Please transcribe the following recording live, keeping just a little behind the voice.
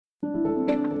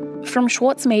From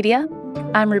Schwartz Media,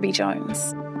 I'm Ruby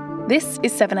Jones. This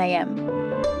is 7am.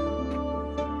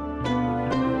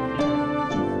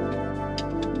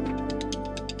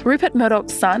 Rupert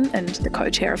Murdoch's son and the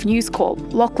co-chair of News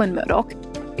Corp, Lachlan Murdoch,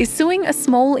 is suing a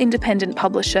small independent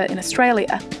publisher in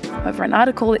Australia over an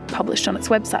article it published on its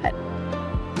website.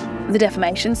 The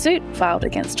defamation suit, filed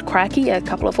against Crikey a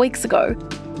couple of weeks ago,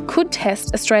 could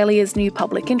test Australia's new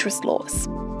public interest laws.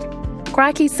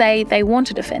 Crikey say they want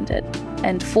to defend it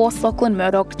and force Lachlan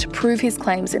Murdoch to prove his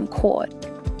claims in court.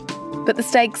 But the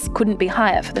stakes couldn't be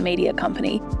higher for the media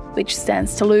company, which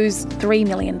stands to lose $3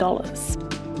 million.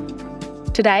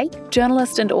 Today,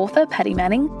 journalist and author Paddy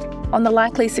Manning on the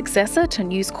likely successor to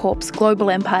News Corp's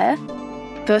global empire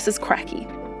versus Crikey.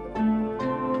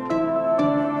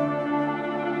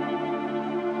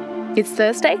 It's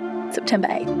Thursday, September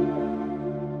 8th.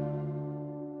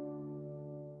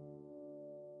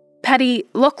 Paddy,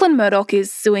 Lachlan Murdoch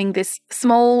is suing this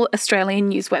small Australian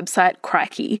news website,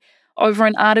 Crikey, over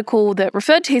an article that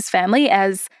referred to his family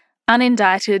as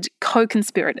unindicted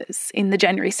co-conspirators in the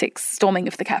January 6th storming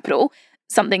of the Capitol,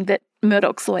 something that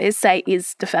Murdoch's lawyers say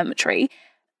is defamatory.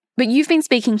 But you've been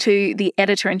speaking to the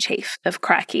editor-in-chief of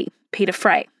Crikey, Peter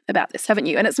Fray, about this, haven't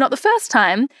you? And it's not the first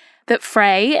time that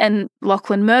Fray and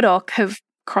Lachlan Murdoch have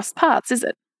crossed paths, is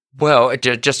it? Well,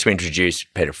 just to introduce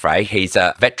Peter Fray, he's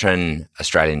a veteran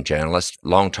Australian journalist,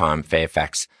 long-time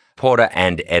Fairfax reporter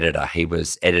and editor. He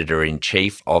was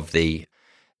editor-in-chief of the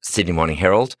Sydney Morning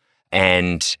Herald,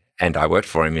 and I worked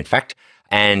for him, in fact.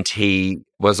 And he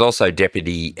was also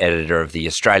deputy editor of The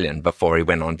Australian before he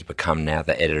went on to become now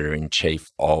the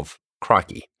editor-in-chief of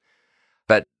Crikey.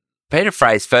 But Peter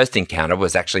Fray's first encounter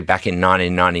was actually back in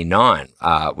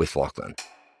 1999 with Lachlan.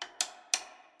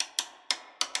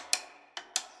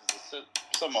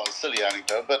 Somewhat a silly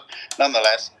anecdote, but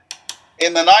nonetheless,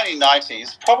 in the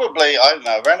 1990s, probably,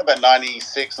 around about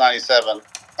 96, 97,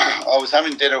 I was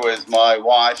having dinner with my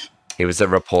wife. He was a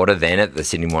reporter then at the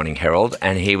Sydney Morning Herald,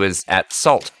 and he was at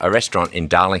Salt, a restaurant in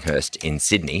Darlinghurst in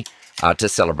Sydney, to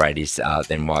celebrate his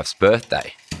then wife's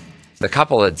birthday. The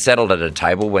couple had settled at a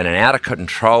table when an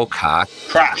out-of-control car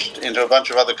crashed into a bunch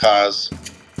of other cars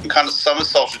and kind of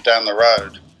somersaulted down the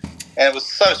road. And it was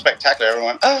so spectacular.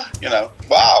 Everyone went,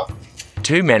 wow.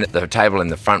 Two men at the table in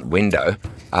the front window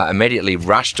immediately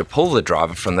rushed to pull the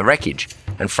driver from the wreckage,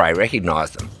 and Fray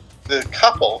recognised them. The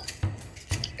couple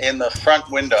in the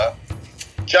front window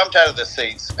jumped out of their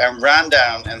seats and ran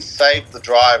down and saved the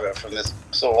driver from this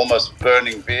sort of almost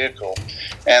burning vehicle.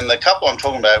 And the couple I'm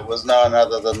talking about was none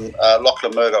other than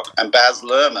Lachlan Murdoch and Baz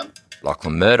Luhrmann.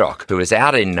 Lachlan Murdoch, who was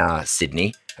out in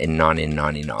Sydney in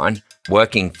 1999,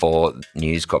 working for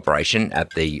News Corporation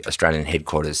at the Australian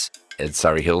headquarters at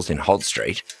Surrey Hills in Holt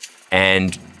Street.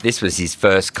 And this was his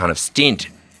first kind of stint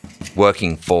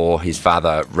working for his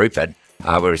father, Rupert,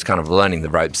 where he's kind of learning the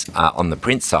ropes on the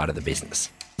print side of the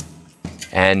business.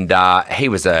 And he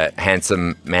was a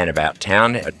handsome man about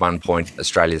town, at one point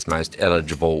Australia's most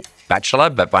eligible bachelor,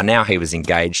 but by now he was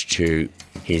engaged to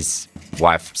his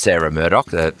wife, Sarah Murdoch,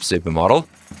 the supermodel,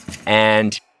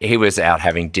 and he was out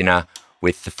having dinner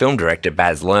with the film director,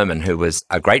 Baz Luhrmann, who was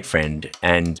a great friend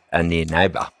and a near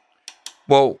neighbour.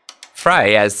 Well,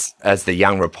 Fray, as the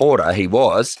young reporter he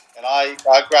was... And I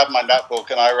grabbed my notebook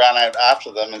and I ran out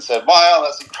after them and said, wow,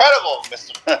 that's incredible,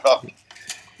 Mr. Murdoch.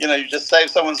 You just saved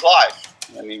someone's life.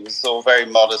 And he was all very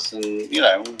modest and,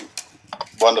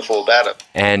 wonderful about it.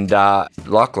 And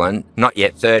Lachlan, not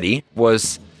yet 30,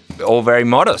 was all very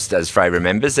modest, as Fray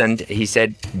remembers, and he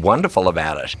said wonderful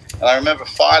about it. And I remember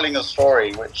filing a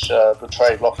story which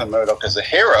portrayed Lachlan Murdoch as a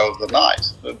hero of the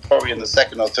night, probably in the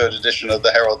second or third edition of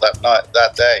the Herald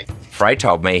that day. Fray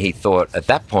told me he thought at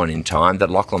that point in time that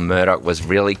Lachlan Murdoch was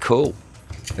really cool.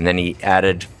 And then he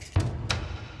added...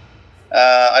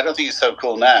 I don't think he's so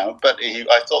cool now, but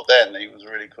I thought then he was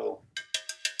really cool.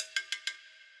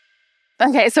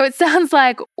 Okay, so it sounds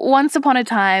like once upon a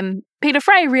time, Peter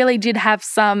Fray really did have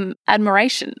some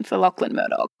admiration for Lachlan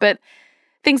Murdoch, but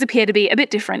things appear to be a bit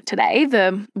different today.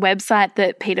 The website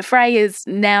that Peter Fray is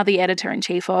now the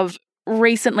editor-in-chief of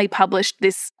recently published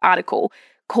this article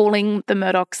calling the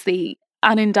Murdochs the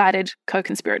unindicted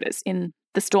co-conspirators in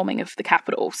the storming of the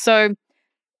Capitol. So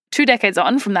 2 decades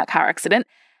on from that car accident,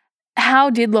 how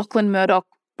did Lachlan Murdoch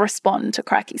respond to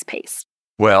Crikey's piece?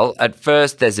 Well, at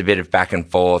first there's a bit of back and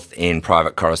forth in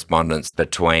private correspondence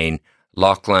between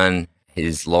Lachlan,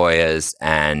 his lawyers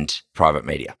and private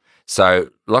media. So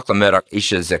Lachlan Murdoch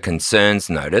issues a concerns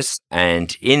notice,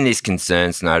 and in this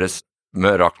concerns notice,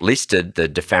 Murdoch listed the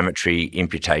defamatory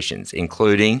imputations,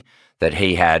 including that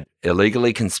he had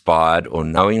illegally conspired or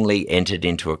knowingly entered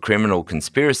into a criminal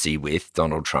conspiracy with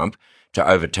Donald Trump to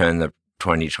overturn the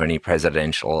 2020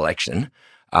 presidential election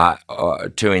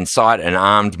to incite an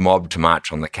armed mob to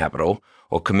march on the Capitol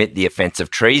or commit the offence of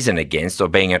treason against or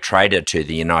being a traitor to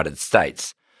the United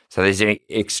States. So these are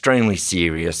extremely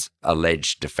serious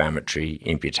alleged defamatory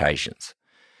imputations.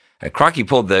 Crikey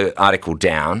pulled the article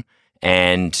down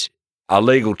and a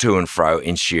legal to and fro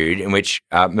ensued in which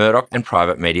Murdoch and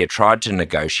private media tried to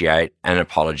negotiate an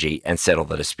apology and settle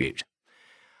the dispute.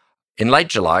 In late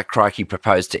July, Crikey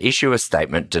proposed to issue a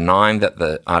statement denying that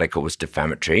the article was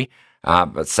defamatory,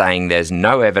 but saying there's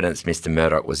no evidence Mr.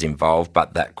 Murdoch was involved,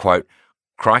 but that, quote,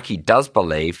 Crikey does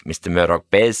believe Mr. Murdoch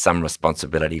bears some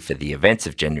responsibility for the events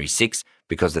of January 6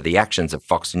 because of the actions of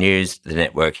Fox News, the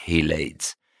network he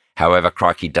leads. However,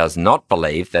 Crikey does not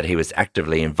believe that he was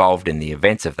actively involved in the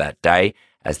events of that day,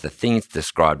 as the things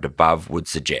described above would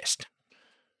suggest.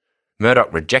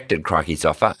 Murdoch rejected Crikey's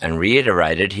offer and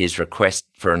reiterated his request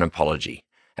for an apology,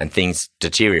 and things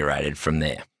deteriorated from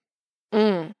there.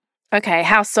 Okay,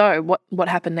 how so? What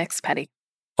happened next, Paddy?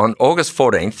 On August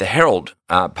 14th, the Herald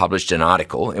published an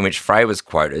article in which Frey was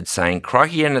quoted saying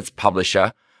Crikey and its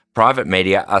publisher, private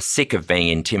media, are sick of being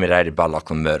intimidated by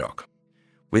Lachlan Murdoch.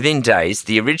 Within days,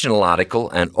 the original article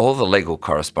and all the legal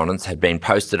correspondence had been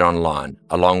posted online,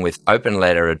 along with open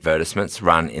letter advertisements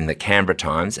run in the Canberra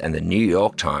Times and the New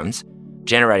York Times,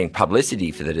 generating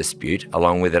publicity for the dispute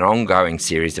along with an ongoing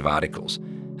series of articles.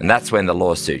 And that's when the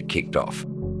lawsuit kicked off.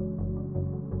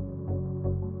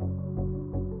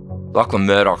 Lachlan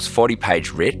Murdoch's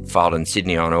 40-page writ, filed in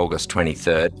Sydney on August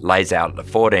 23rd, lays out the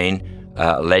 14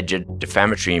 alleged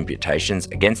defamatory imputations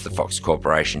against the Fox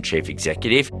Corporation chief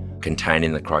executive contained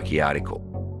in the Crikey article.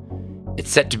 It's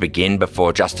set to begin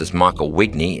before Justice Michael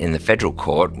Wigney in the federal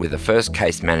court with the first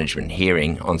case management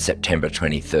hearing on September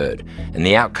 23rd, and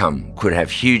the outcome could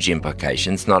have huge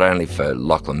implications not only for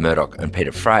Lachlan Murdoch and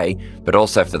Peter Frey, but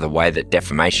also for the way that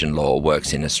defamation law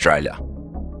works in Australia.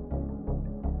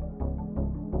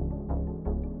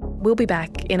 We'll be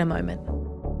back in a moment.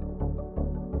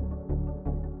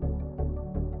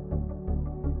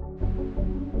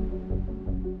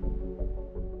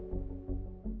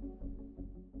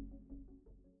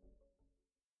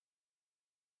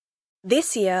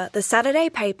 This year, the Saturday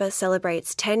paper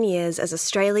celebrates 10 years as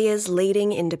Australia's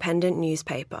leading independent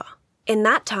newspaper. In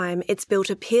that time, it's built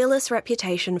a peerless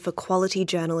reputation for quality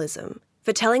journalism,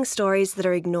 for telling stories that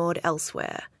are ignored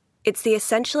elsewhere. It's the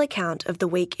essential account of the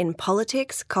week in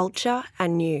politics, culture,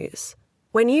 and news.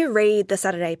 When you read the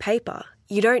Saturday paper,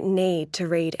 you don't need to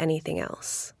read anything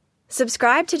else.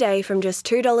 Subscribe today from just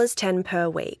 $2.10 per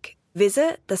week.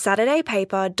 Visit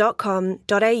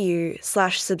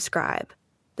thesaturdaypaper.com.au/subscribe.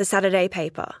 The Saturday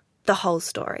Paper, the whole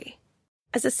story.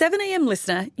 As a 7am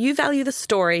listener, you value the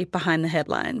story behind the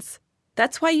headlines.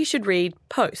 That's why you should read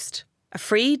Post, a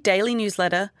free daily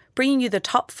newsletter bringing you the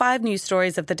top 5 news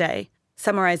stories of the day,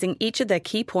 summarising each of their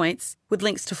key points with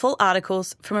links to full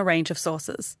articles from a range of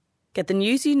sources. Get the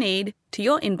news you need to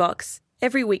your inbox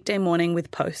every weekday morning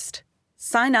with Post.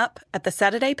 Sign up at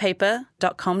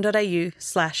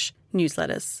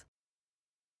thesaturdaypaper.com.au/newsletters.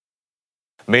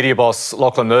 Media boss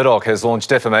Lachlan Murdoch has launched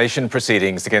defamation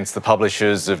proceedings against the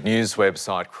publishers of news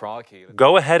website Crikey.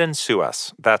 Go ahead and sue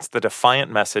us. That's the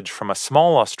defiant message from a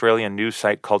small Australian news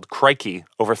site called Crikey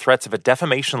over threats of a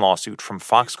defamation lawsuit from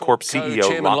Fox Corp CEO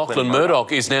Chairman Lachlan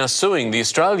Murdoch is now suing the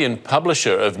Australian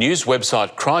publisher of news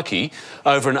website Crikey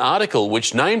over an article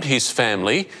which named his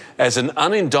family as an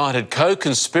unindicted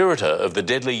co-conspirator of the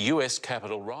deadly US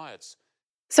Capitol riots.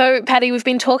 So, Paddy, we've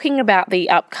been talking about the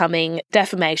upcoming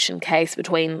defamation case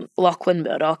between Lachlan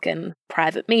Murdoch and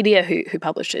private media who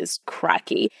publishes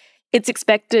Crikey. It's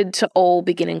expected to all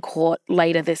begin in court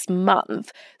later this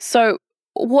month. So,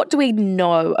 what do we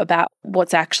know about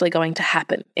what's actually going to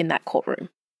happen in that courtroom?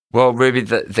 Well, Ruby,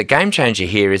 the game changer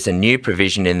here is a new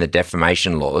provision in the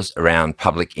defamation laws around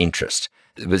public interest.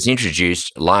 It was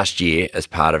introduced last year as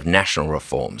part of national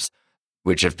reforms,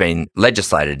 which have been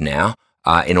legislated now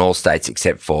in all states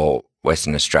except for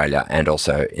Western Australia and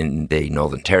also in the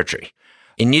Northern Territory.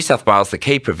 In New South Wales, the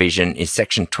key provision is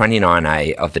Section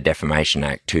 29A of the Defamation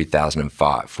Act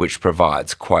 2005, which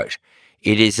provides, quote,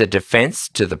 "It is a defence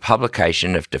to the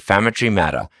publication of defamatory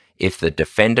matter if the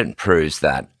defendant proves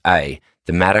that A,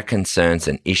 the matter concerns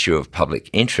an issue of public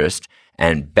interest,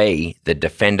 and B, the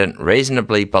defendant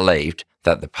reasonably believed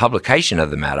that the publication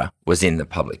of the matter was in the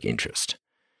public interest."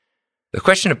 The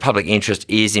question of public interest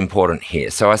is important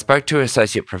here, so I spoke to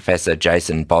Associate Professor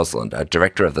Jason Bosland, a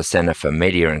Director of the Centre for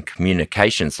Media and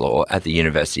Communications Law at the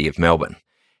University of Melbourne.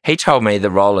 He told me the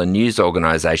role a news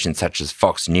organisation such as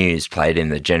Fox News played in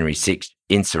the January 6th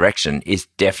insurrection is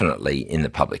definitely in the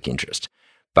public interest.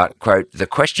 But, quote, the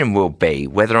question will be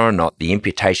whether or not the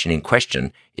imputation in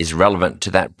question is relevant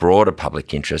to that broader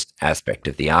public interest aspect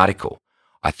of the article.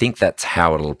 I think that's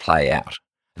how it'll play out.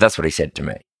 That's what he said to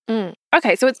me.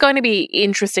 Okay, so it's going to be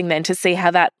interesting then to see how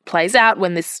that plays out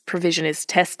when this provision is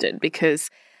tested, because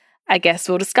I guess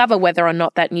we'll discover whether or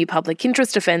not that new public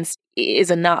interest defence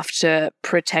is enough to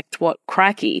protect what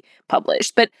Crikey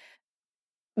published. But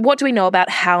what do we know about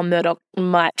how Murdoch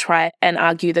might try and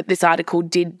argue that this article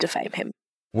did defame him?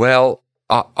 Well,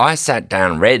 I sat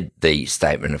down and read the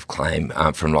statement of claim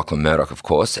from Lachlan Murdoch, of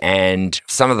course, and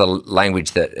some of the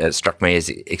language that struck me as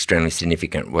extremely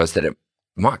significant was that it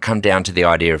might come down to the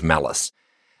idea of malice.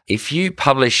 If you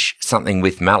publish something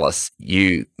with malice,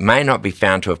 you may not be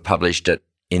found to have published it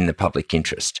in the public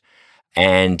interest.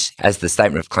 And as the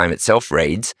statement of claim itself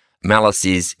reads, malice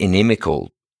is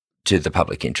inimical to the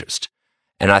public interest.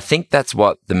 And I think that's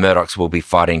what the Murdochs will be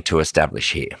fighting to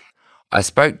establish here. I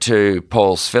spoke to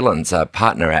Paul Svillens, a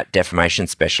partner at defamation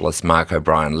specialist Mark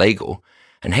O'Brien Legal,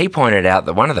 and he pointed out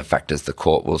that one of the factors the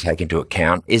court will take into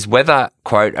account is whether,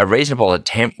 quote, a reasonable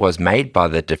attempt was made by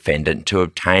the defendant to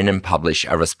obtain and publish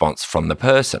a response from the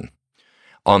person.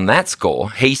 On that score,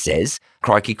 he says,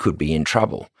 Crikey could be in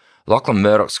trouble. Lachlan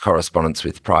Murdoch's correspondence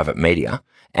with private media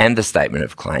and the statement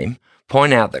of claim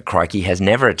point out that Crikey has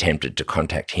never attempted to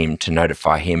contact him to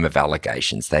notify him of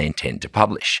allegations they intend to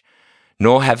publish,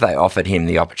 nor have they offered him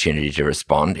the opportunity to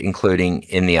respond, including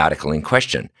in the article in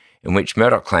question, in which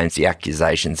Murdoch claims the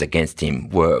accusations against him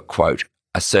were, quote,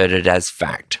 asserted as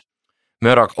fact.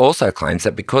 Murdoch also claims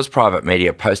that because private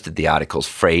media posted the articles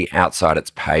free outside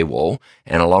its paywall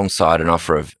and alongside an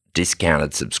offer of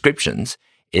discounted subscriptions,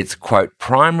 its, quote,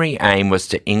 primary aim was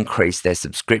to increase their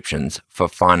subscriptions for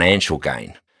financial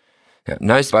gain. Now,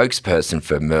 no spokesperson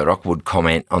for Murdoch would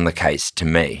comment on the case to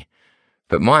me,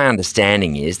 but my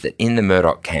understanding is that in the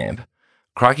Murdoch camp,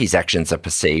 Crikey's actions are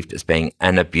perceived as being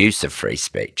an abuse of free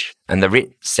speech, and the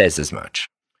writ says as much.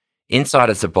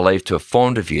 Insiders are believed to have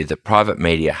formed a view that private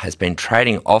media has been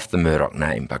trading off the Murdoch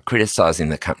name by criticising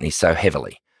the company so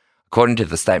heavily. According to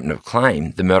the statement of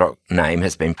claim, the Murdoch name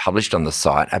has been published on the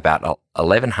site about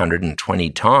 1,120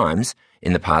 times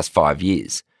in the past 5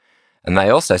 years. And they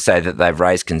also say that they've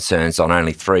raised concerns on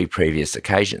only 3 previous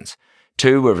occasions.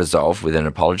 2 were resolved with an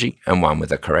apology and 1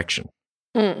 with a correction.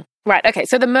 Right, okay,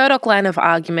 so the Murdoch line of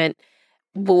argument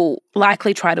will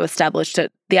likely try to establish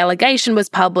that the allegation was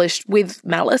published with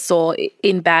malice or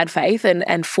in bad faith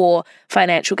and for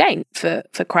financial gain for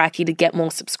Crikey to get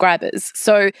more subscribers.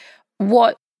 So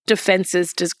what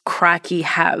defences does Crikey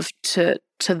have to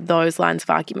those lines of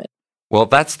argument? Well,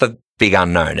 that's the big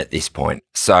unknown at this point.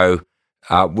 So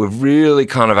we've really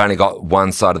kind of only got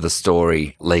one side of the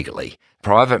story legally.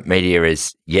 Private media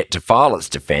is yet to file its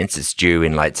defence. It's due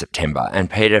in late September, and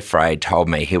Peter Fray told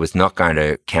me he was not going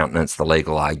to countenance the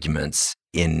legal arguments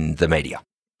in the media.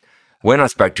 When I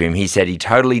spoke to him, he said he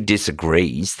totally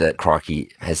disagrees that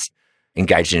Crikey has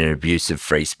engaged in an abuse of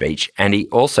free speech, and he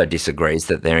also disagrees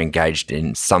that they're engaged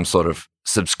in some sort of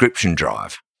subscription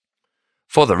drive.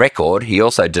 For the record, he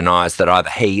also denies that either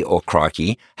he or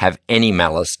Crikey have any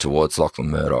malice towards Lachlan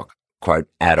Murdoch, quote,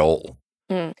 at all.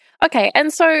 Okay,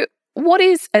 and so what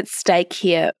is at stake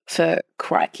here for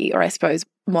Crikey, or I suppose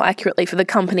more accurately for the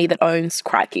company that owns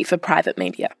Crikey, for private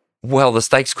media? Well, the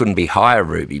stakes couldn't be higher,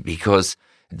 Ruby, because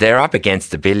they're up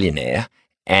against a billionaire,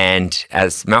 and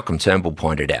as Malcolm Turnbull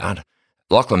pointed out,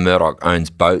 Lachlan Murdoch owns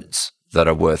boats that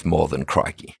are worth more than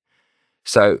Crikey.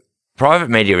 So private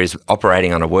media is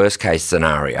operating on a worst-case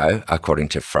scenario, according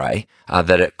to Fray,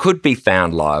 that it could be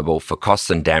found liable for costs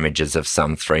and damages of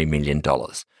some $3 million.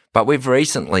 But we've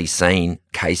recently seen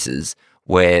cases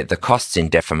where the costs in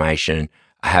defamation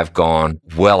have gone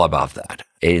well above that.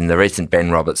 In the recent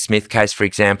Ben Roberts-Smith case, for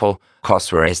example,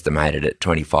 costs were estimated at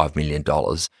 $25 million,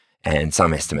 and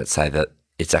some estimates say that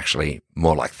it's actually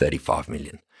more like $35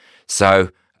 million.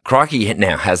 So Crikey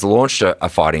now has launched a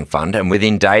fighting fund and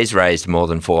within days raised more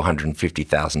than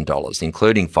 $450,000,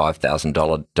 including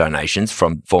 $5,000 donations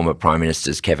from former Prime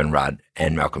Ministers Kevin Rudd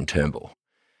and Malcolm Turnbull.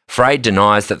 Fray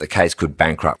denies that the case could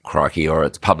bankrupt Crikey or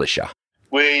its publisher.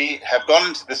 We have gone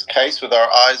into this case with our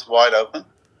eyes wide open.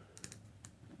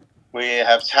 We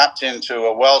have tapped into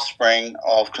a wellspring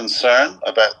of concern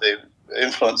about the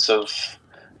influence of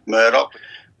Murdoch.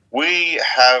 We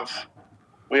are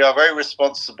very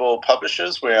responsible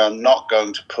publishers. We are not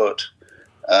going to put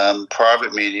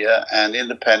private media and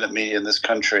independent media in this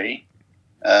country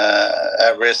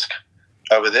at risk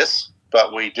over this.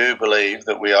 But we do believe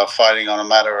that we are fighting on a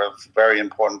matter of very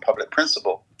important public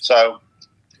principle. So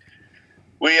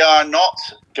we are not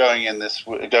going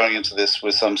into this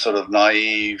with some sort of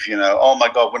naive, oh my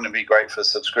God, wouldn't it be great for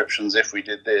subscriptions if we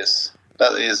did this?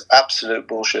 That is absolute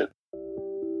bullshit.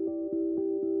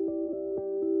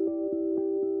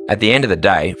 At the end of the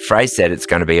day, Fraser said it's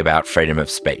going to be about freedom of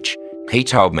speech. He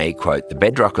told me, quote, "The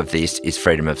bedrock of this is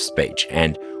freedom of speech,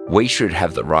 and we should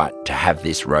have the right to have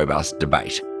this robust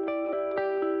debate."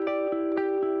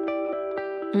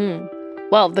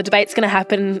 Well, the debate's going to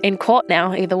happen in court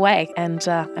now either way, and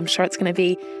I'm sure it's going to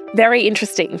be very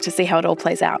interesting to see how it all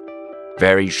plays out.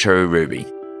 Very true, Ruby.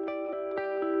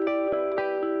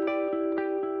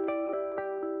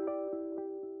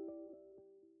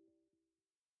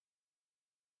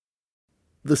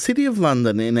 The City of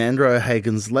London in Andrew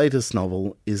O'Hagan's latest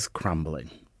novel is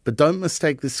crumbling. But don't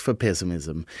mistake this for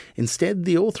pessimism. Instead,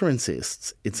 the author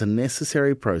insists it's a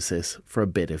necessary process for a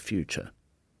better future.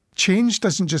 Change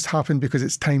doesn't just happen because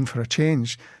it's time for a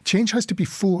change. Change has to be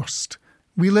forced.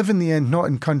 We live in the end not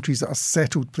in countries that are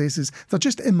settled places, they're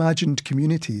just imagined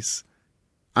communities.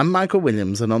 I'm Michael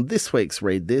Williams, and on this week's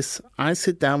Read This, I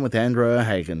sit down with Andrew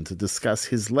O'Hagan to discuss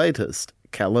his latest,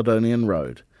 Caledonian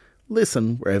Road.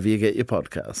 Listen wherever you get your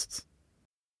podcasts.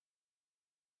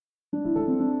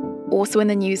 Also in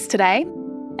the news today,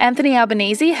 Anthony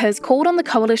Albanese has called on the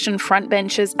Coalition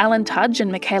frontbenchers Alan Tudge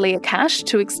and Michaelia Cash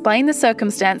to explain the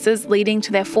circumstances leading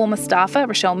to their former staffer,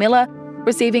 Rochelle Miller,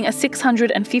 receiving a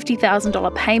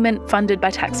 $650,000 payment funded by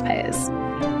taxpayers.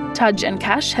 Tudge and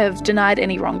Cash have denied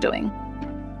any wrongdoing.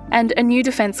 And a new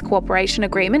defence cooperation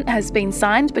agreement has been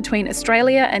signed between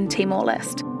Australia and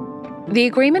Timor-Leste. The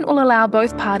agreement will allow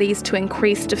both parties to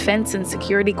increase defence and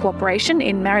security cooperation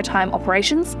in maritime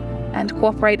operations and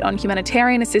cooperate on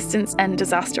humanitarian assistance and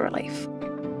disaster relief.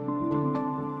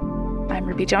 I'm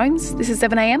Ruby Jones. This is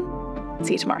 7am.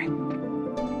 See you tomorrow.